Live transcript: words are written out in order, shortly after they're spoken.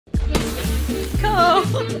Go!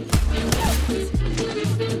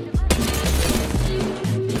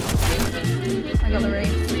 I got the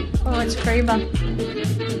raid. Oh, it's Kraber.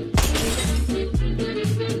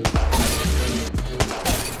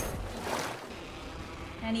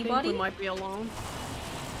 Anybody? I think we might be alone.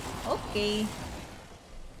 Okay.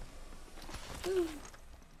 Ooh.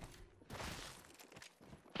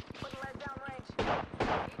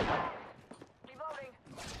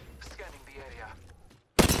 Scanning the area.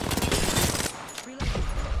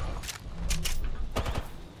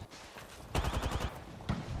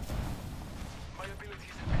 My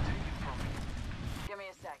abilities have been taken from me. Give me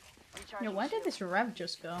a sec. Yeah, where did this rev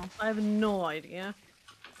just go? I have no idea.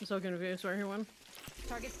 I'm so confused where he went.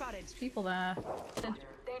 Target spotted. There's people there.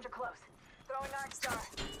 Danger close. Throwing arc star.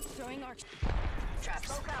 Throwing arc. Traps.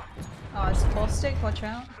 Smoke out. Oh, it's a caustic, watch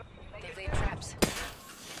out. They've laid traps.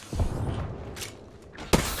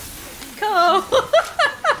 Go!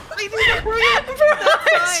 I didn't bring it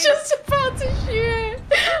I was just about to shoot!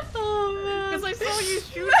 Oh man. because I saw you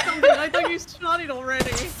shoot something. I thought you shot it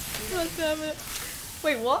already. God damn it.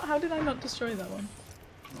 Wait, what? How did I not destroy that one?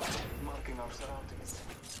 Marking our surroundings.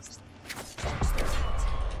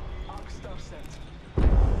 Arc star set.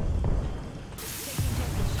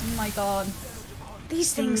 Oh my god.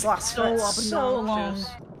 These things last So for up and so down, long.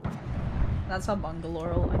 just- That's our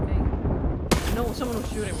Bangalore, I think. No, someone was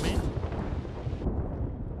shooting me.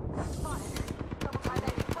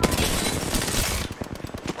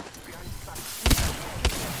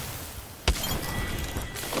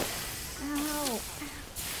 Ow!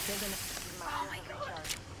 Oh my god.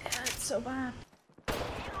 It's so bad.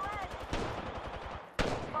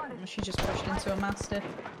 She just pushed into a mastiff.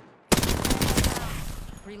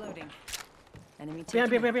 Reloading. Enemy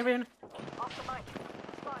Behind. Off the mic.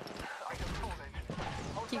 Spot. I have fallen.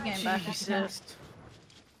 Keep getting back. Jesus.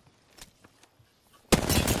 Feel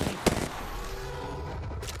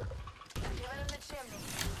it in the chimney.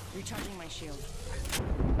 Recharging my shield.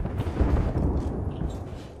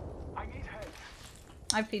 I need help.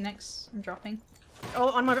 I have Phoenix. I'm dropping. Oh,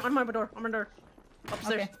 on my door. On my door.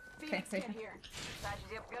 Upstairs. Okay. Okay, Phoenix okay. kit here. Patches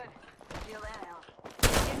you up good. Shield and health.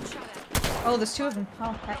 Getting shot at. Oh, there's two of them.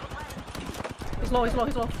 Oh, heck. He's low. Down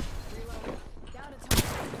to target.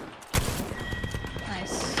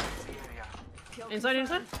 Nice. The area. Kill Inside.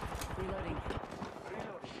 confirmed. Reloading.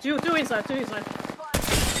 Two inside.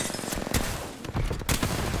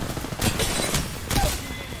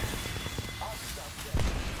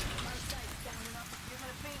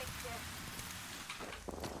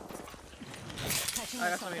 Catching I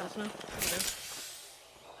got myself something up. else now.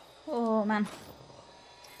 Oh man.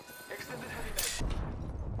 Extended heavy mag.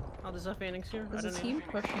 Oh, there's a Phoenix here. I There's a don't know. team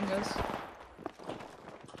pushing us.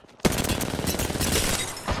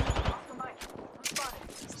 Off the mic. I'm spotted.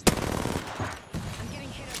 I'm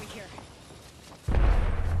getting hit over here.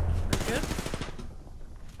 Pretty good.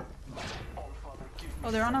 All father, give me.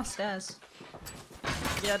 Oh, they're on our stairs.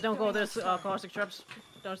 Yeah, don't go. There's caustic traps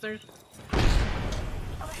downstairs.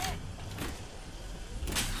 Overhead.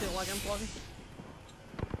 Feel like I'm blocking.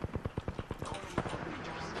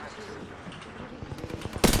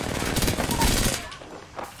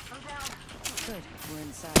 I'm down. Good. We're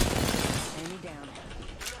inside. Enemy down.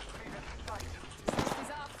 Systems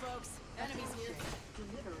off, folks. Enemies here.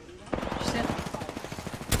 Just in.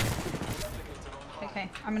 Okay,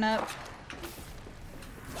 I'm gonna.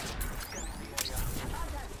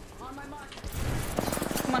 On my mark.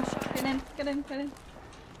 Come on, get in.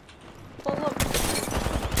 Pull up.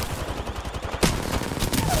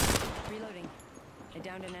 Reloading. I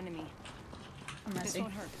downed an enemy. I'm This messy.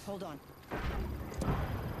 won't hurt. Hold on.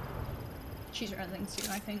 She's running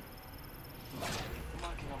soon, I think.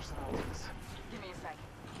 Marking our surroundings. Give me a sec.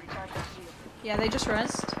 Recharge my shield. Yeah, they just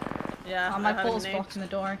rezzed. Yeah, Oh, I my had pole's a nade. blocking the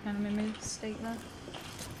door. I kind of made a mistake there.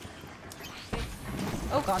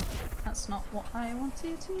 Oh god, that's not what I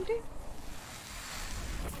wanted to do.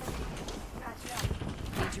 Patch it up.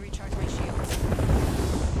 Need to recharge my shield.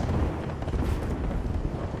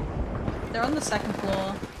 They're on the second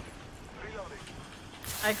floor. Reloading.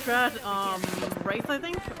 I tried Wraith, I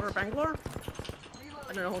think, or Bangalore.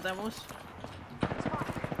 I don't know who that was.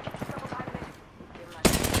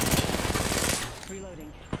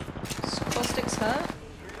 Reloading. Caustic's hurt.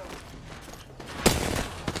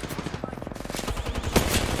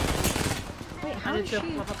 Wait, I how need is to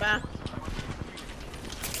she? pop a back.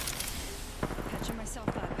 Patching myself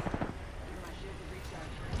up.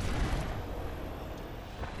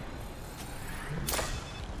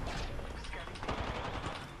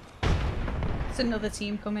 It's another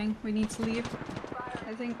team coming. We need to leave.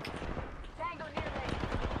 I think. Tango near me.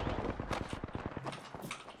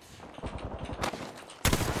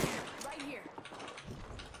 Right here.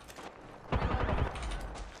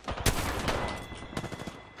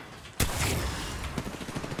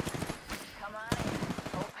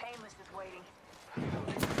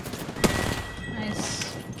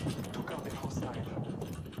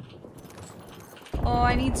 Oh,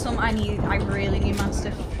 I need some. I really need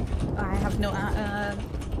Mastiff. I have no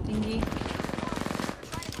thingy.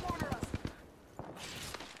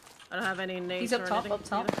 I don't have any nades He's up or top, anything up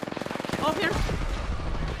top. either. Oh, here!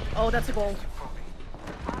 Oh, that's a gold.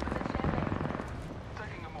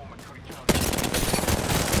 Taking a moment to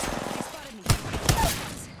recharge.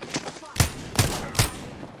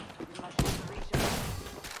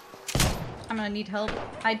 I'm gonna need help.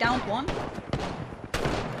 I downed one.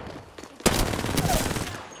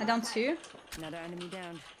 I downed two. Another enemy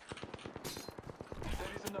down. There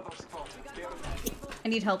is another spot. There. I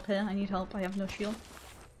need help here. I need help. I have no shield.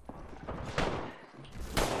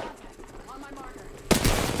 On my marker.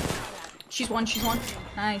 She's one. She's one.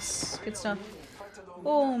 Nice. Good stuff.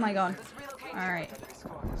 Oh my god. Alright.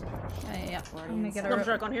 Yeah. I'm gonna get her.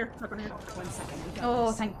 Truck on here. Truck on here. 1 second. We got Oh,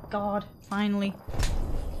 this. thank god. Finally.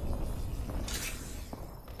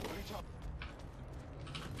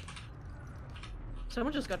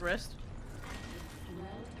 Someone just got rest.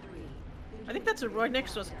 I think that's right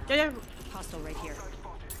next to us. Yeah. Hostile right here.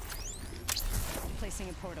 Placing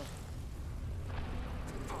a portal.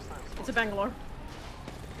 It's a Bangalore.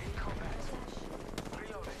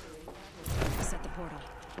 Set the portal.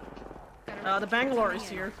 The Bangalore is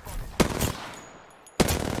here.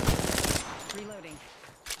 Reloading.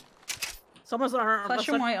 Someone's on our Flash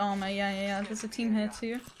and white armor. Yeah. There's a team here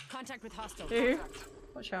too. Contact with hostile. Here.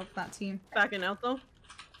 Watch out for that team. Backing out though.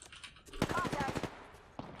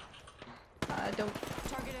 Don't.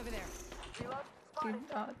 Target over there.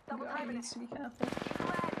 God needs to be careful.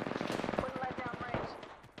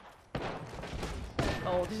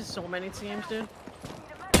 Oh, this is so many teams, dude.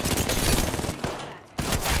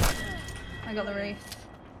 I got the Wraith.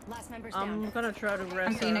 Last member's I'm down. gonna try to I'm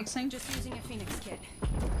rest. phoenixing. Just using a phoenix kit.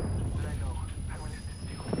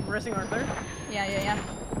 Resting Arthur. Yeah.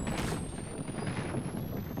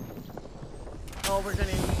 Oh, we're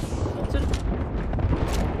getting ulted.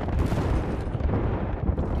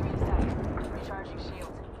 Give me a sec. Recharging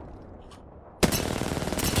shield.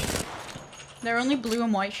 They're only blue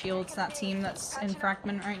and white shields, that team that's in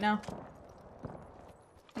fragment right now.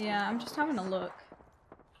 Yeah, I'm just having a look.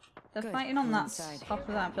 They're Good. fighting on that Inside. top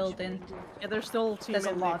of that building. Yeah, there's still team There's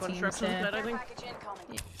a in lot the of teams construction here. side, I think. Package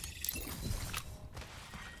incoming.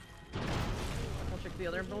 I'll check the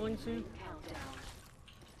other building soon.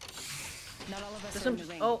 Not all of us There's are in some.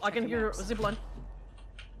 the ring. Oh, I Check can your hear maps. zipline.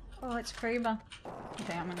 Oh, it's Kraber.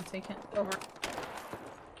 Okay, I'm gonna take it. Over.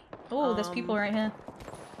 Oh, there's people right here.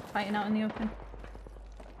 Fighting out in the open.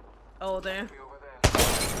 Oh, there.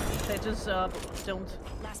 They just don't.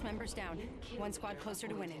 Last member's down. One squad closer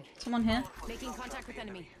to winning. Someone here. Making contact with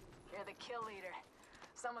enemy. You're the kill leader.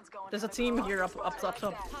 Someone's going. There's a team here up top.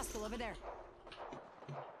 Hostile over there.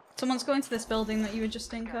 Someone's going to this building that you were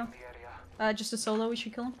just in, Co. Just a solo, we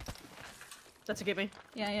should kill him. That's a give me.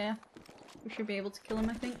 Yeah. We should be able to kill him,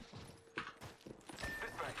 I think.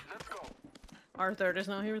 Let's go. Arthur is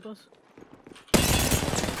not here with us.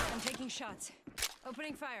 I'm taking shots.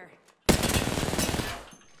 Opening fire.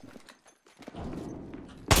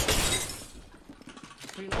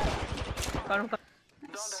 Got him.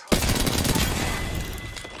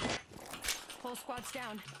 Whole squad's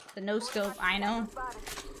down. The no scope, I know.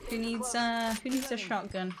 Who needs a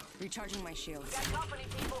shotgun? Recharging my shields.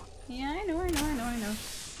 Yeah, I know.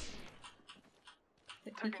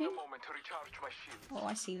 They're Taking peeking? a moment to recharge my shield. Oh,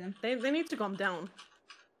 I see them. They need to calm down.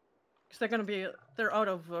 Cause they're gonna be they're out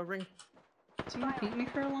of ring. So you peek me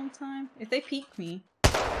for a long time? If they peek me,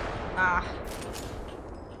 ah,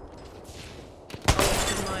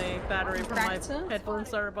 Oh, my battery from my Fracture?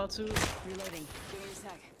 headphones are about to Reloading. Give me a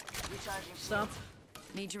sec. Recharging. stop.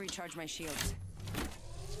 Need to recharge my shields.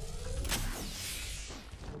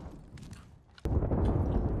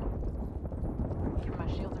 Give my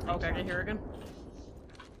shields a Okay, I can hear again.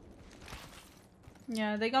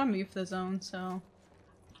 yeah, they gotta move the zone, so.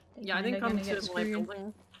 they Yeah, I think kinda come gonna get to my screwed.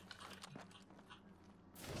 building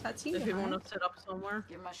Is that team if you behind? want to set up somewhere.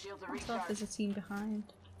 Give my shields a I thought recharge. there's a team behind.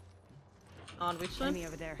 On which side? Enemy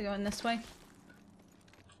over there. They're going this way.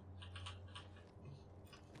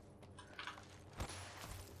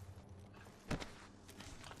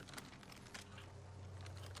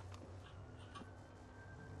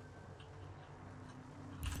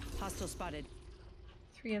 Hostile spotted.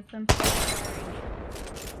 3 of them.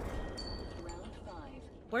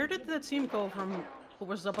 Where did the team go from who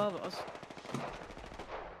was above us?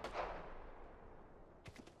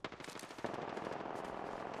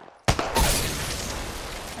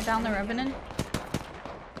 I down the Revenant.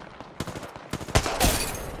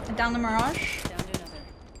 I down the Mirage. Down to another.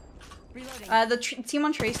 Reloading. The team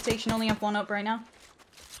on Trace Station only have 1 up right now.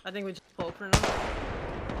 I think we just spoke for now.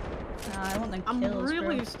 Nah, I want them I'm kills,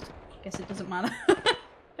 really. bro. Guess it doesn't matter.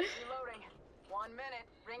 Reloading. 1 minute.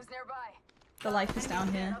 Rings nearby. The life is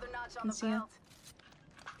down here. Another notch on Can the see her. belt.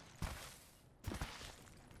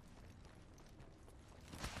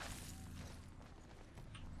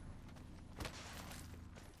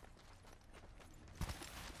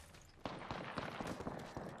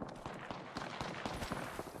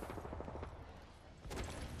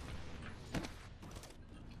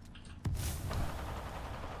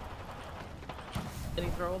 Any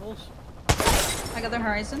throwables? I got the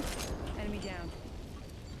horizon. Enemy down.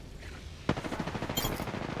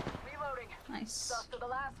 Reloading. Nice. After the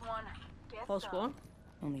last one. Get Close some. one.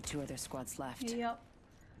 Only 2 other squads left. Yep.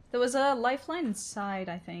 There was a lifeline inside,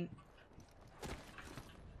 I think.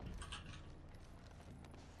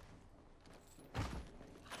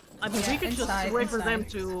 I mean, Yeah, we could inside, just wait for them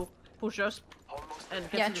inside. to push us Almost and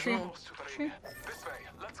there. Yeah, get to true. the zone. Close to the ring. True. This way.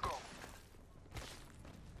 Let's go.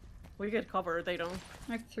 We get cover, they don't.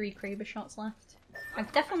 I have 3 Kraber shots left.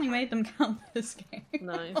 I've definitely made them count this game.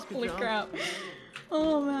 Nice, good Holy job. crap.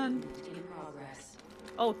 Oh man. In progress.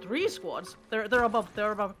 Oh, 3 squads. They're above.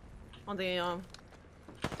 They're above. On the Oh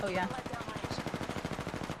yeah. Let down range.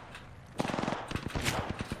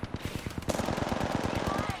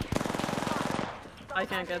 I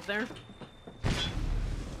can't get there.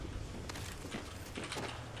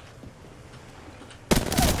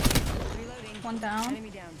 Reloading. One down.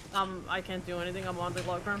 Enemy down. I can't do anything. I'm on the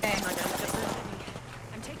log ground. Okay. I can't get there.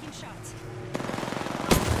 I'm taking shots.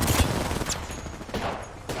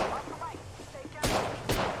 Off the right. Stay careful.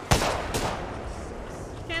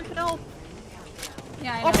 Can't help.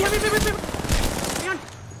 Yeah, I Oh, know. beyond.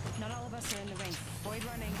 Not all of us are in the ring. Void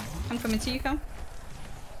running. I'm coming to you, come.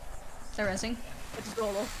 They're rezzing. It's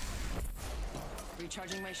solo.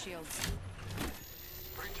 Recharging my shields.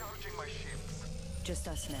 Recharging my shields. Just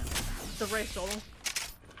us now. The race solo.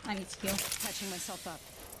 I need to heal. Patching myself up.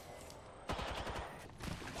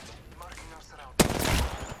 Marking our surroundings.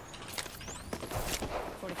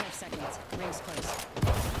 45 seconds. Ring's close.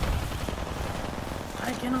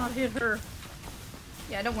 I cannot hit her.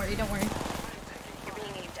 Yeah, don't worry, don't worry. You're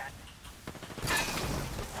being aimed at.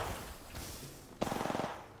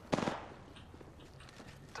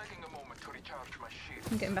 Taking a moment to recharge my shield.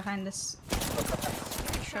 I'm getting behind this.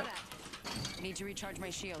 Shut up. Need to recharge my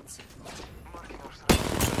shields. Marking our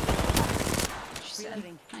surroundings. She's dead.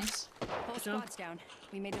 Reloading. Nice. Whole squad's down.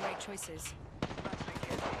 We made the right choices.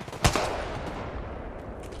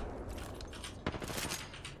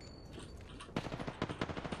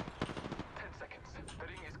 Ten seconds. The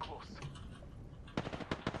ring is close.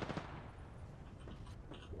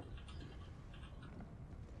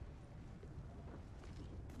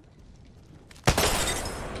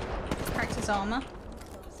 Cracked his armor.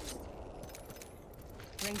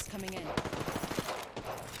 Ring's coming in.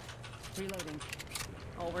 Reloading.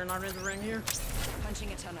 Oh, we're not in the ring here.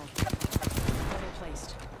 Punching a tunnel. Portal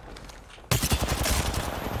placed.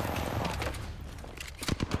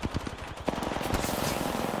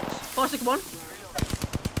 Plastic one.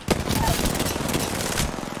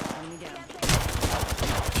 Enemy down.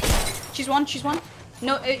 She's one, she's one.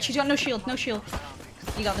 No, she's got no shield, no shield.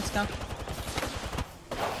 You got this, go.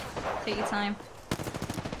 Take your time.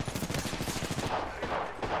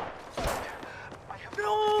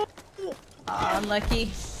 No. Ah,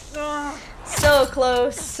 unlucky. Ah. So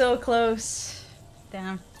close, so close.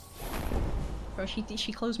 Damn. Bro, she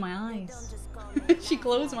closed my eyes. She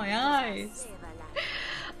closed my eyes.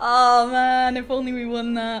 Oh man, if only we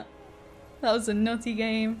won that. That was a nutty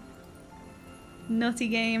game. Nutty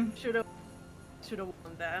game. Should have won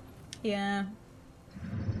that. Yeah.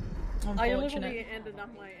 I Unfortunate. literally ended up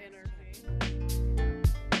my energy.